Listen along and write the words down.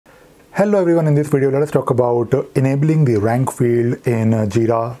Hello everyone, in this video let us talk about enabling the rank field in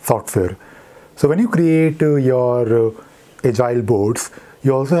Jira Software. So when you create your agile boards,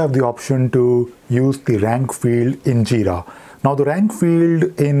 you also have the option to use the rank field in Jira. Now the rank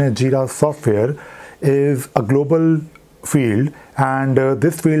field in Jira Software is a global field, and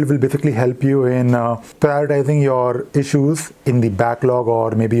this field will basically help you in prioritizing your issues in the backlog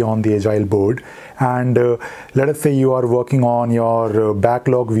or maybe on the agile board. And let us say you are working on your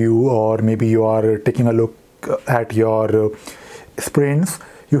backlog view, or maybe you are taking a look at your sprints.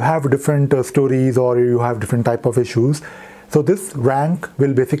 You have different stories, or you have different type of issues. So this rank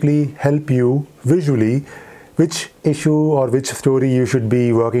will basically help you visually which issue or which story you should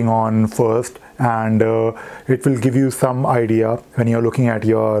be working on first, and it will give you some idea when you're looking at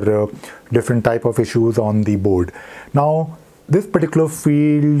your different type of issues on the board. Now this particular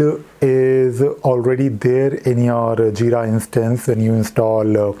field is already there in your Jira instance when you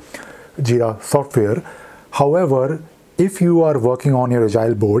install Jira Software. However, if you are working on your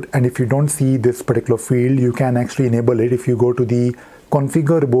agile board and if you don't see this particular field, you can actually enable it. If you go to the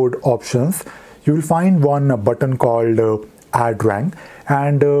configure board options, you will find one button called add rank,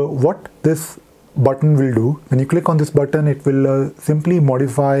 and what this button will do, when you click on this button, it will simply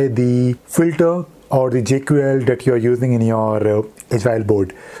modify the filter or the JQL that you are using in your agile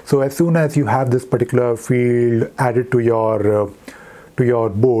board. So as soon as you have this particular field added to your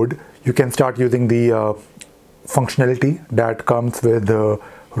board, you can start using the functionality that comes with the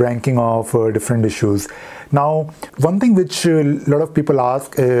ranking of different issues. Now, one thing which a lot of people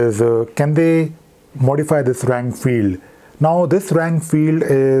ask is, can they modify this rank field? Now, this rank field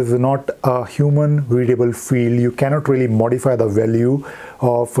is not a human readable field. You cannot really modify the value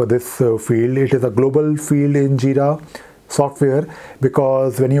of this field. It is a global field in Jira Software,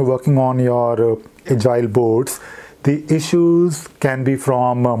 because when you're working on your agile boards, the issues can be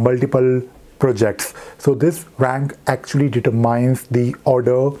from multiple projects. So this rank actually determines the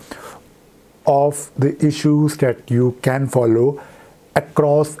order of the issues that you can follow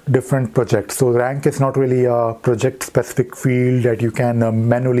across different projects. So rank is not really a project specific field that you can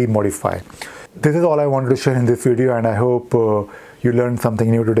manually modify. This is all I wanted to share in this video, and I hope you learned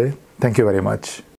something new today. Thank you very much.